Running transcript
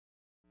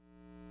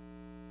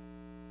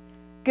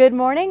Good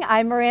morning,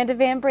 I'm Miranda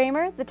Van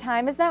Bramer. The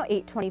time is now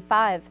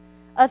 8:25.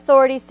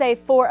 Authorities say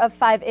 4 of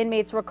 5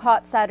 inmates were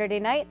caught Saturday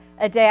night,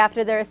 a day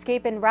after their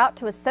escape en route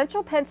to a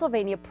central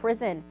Pennsylvania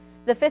prison.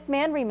 The 5th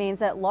man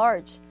remains at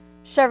large.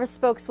 Sheriff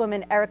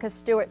spokeswoman Erica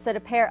Stewart said a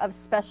pair of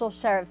special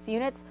sheriff's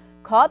units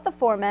caught the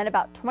 4 men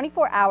about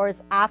 24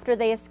 hours after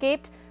they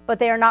escaped, but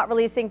they are not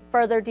releasing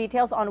further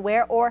details on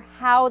where or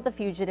how the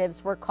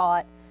fugitives were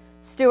caught.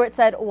 Stewart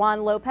said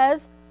Juan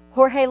Lopez,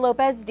 Jorge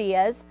Lopez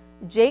Diaz,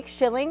 Jake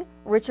Schilling,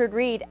 Richard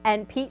Reed,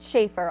 and Pete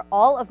Schaefer,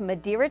 all of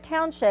Madeira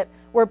Township,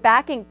 were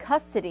back in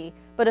custody,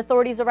 but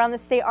authorities around the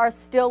state are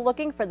still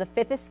looking for the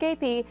 5th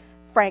escapee,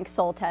 Frank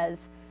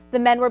Soltez. The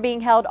men were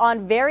being held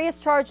on various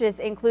charges,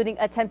 including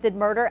attempted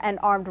murder and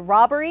armed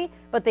robbery,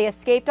 but they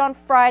escaped on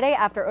Friday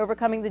after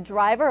overcoming the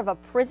driver of a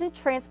prison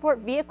transport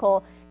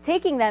vehicle,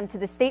 taking them to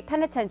the state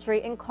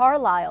penitentiary in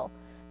Carlisle.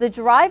 The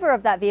driver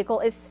of that vehicle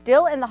is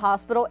still in the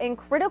hospital in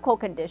critical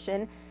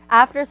condition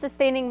after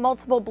sustaining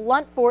multiple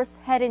blunt force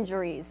head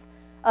injuries.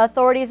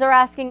 Authorities are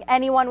asking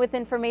anyone with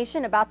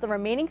information about the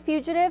remaining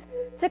fugitive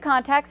to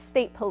contact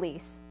state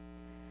police.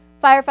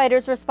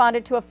 Firefighters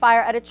responded to a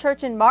fire at a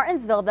church in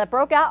Martinsville that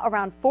broke out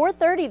around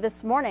 4:30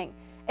 this morning.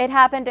 It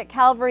happened at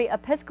Calvary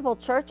Episcopal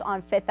Church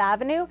on 5th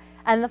Avenue,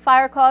 and the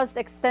fire caused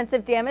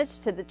extensive damage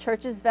to the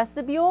church's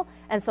vestibule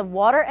and some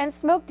water and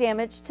smoke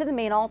damage to the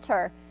main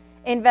altar.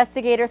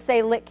 Investigators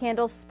say lit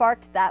candles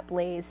sparked that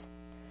blaze.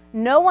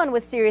 No one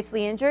was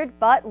seriously injured,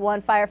 but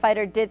one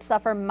firefighter did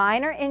suffer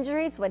minor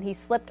injuries when he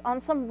slipped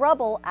on some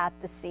rubble at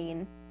the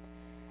scene.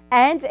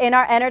 And in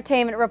our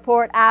entertainment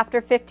report,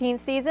 after 15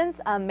 seasons,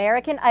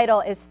 American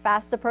Idol is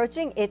fast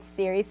approaching its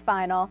series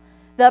final.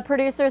 The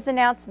producers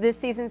announced this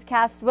season's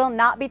cast will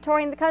not be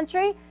touring the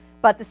country,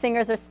 but the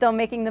singers are still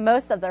making the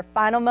most of their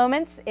final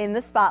moments in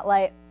the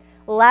spotlight.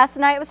 Last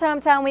night was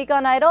Hometown Week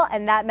on Idol,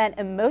 and that meant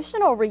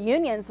emotional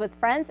reunions with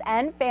friends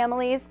and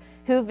families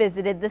who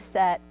visited the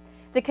set.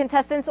 The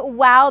contestants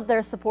wowed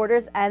their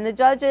supporters and the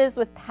judges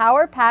with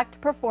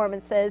power-packed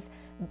performances,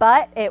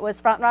 but it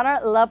was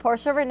frontrunner La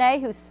Portia Renee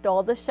who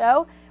stole the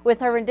show with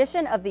her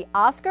rendition of the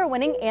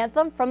Oscar-winning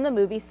anthem from the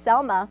movie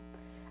Selma.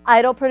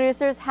 Idol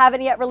producers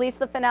haven't yet released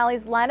the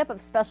finale's lineup of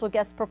special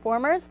guest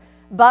performers,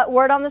 but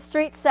word on the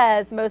street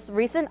says most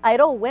recent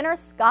Idol winner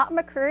Scott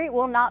McCreery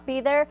will not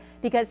be there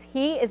because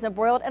he is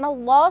embroiled in a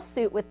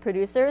lawsuit with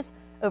producers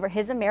over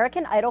his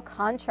American Idol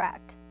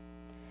contract.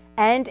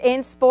 And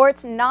in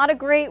sports, not a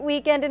great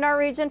weekend in our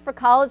region for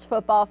college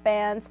football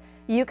fans.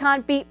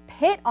 UConn beat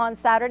Pitt on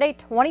Saturday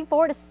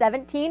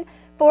 24-17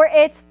 for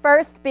its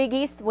first Big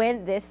East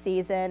win this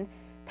season.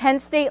 Penn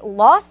State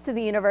lost to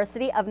the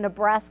University of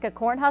Nebraska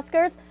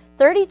Cornhuskers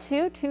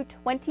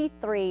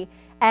 32-23,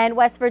 and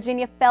West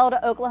Virginia fell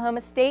to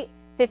Oklahoma State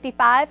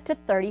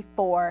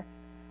 55-34.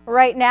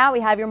 Right now, we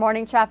have your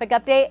morning traffic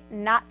update.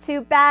 Not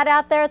too bad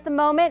out there at the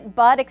moment,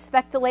 but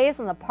expect delays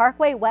on the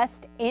Parkway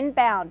West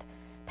inbound.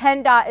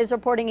 PennDOT is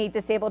reporting a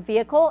disabled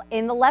vehicle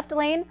in the left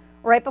lane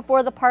right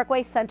before the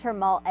Parkway Center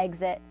Mall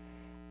exit.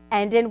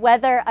 And in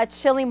weather, a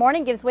chilly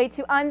morning gives way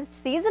to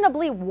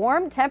unseasonably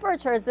warm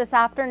temperatures this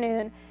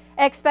afternoon.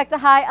 Expect a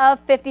high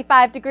of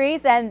 55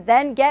 degrees and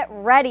then get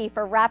ready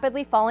for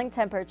rapidly falling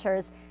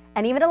temperatures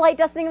and even a light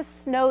dusting of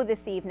snow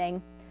this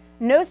evening.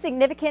 No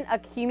significant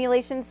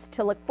accumulations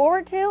to look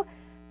forward to,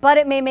 but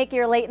it may make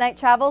your late night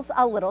travels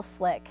a little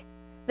slick.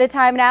 The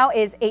time now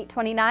is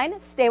 8:29.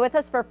 Stay with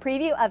us for a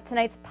preview of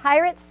tonight's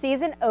Pirates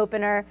season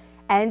opener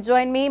and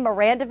join me,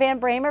 Miranda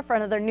Van Bramer, for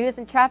another news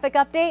and traffic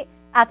update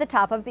at the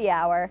top of the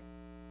hour.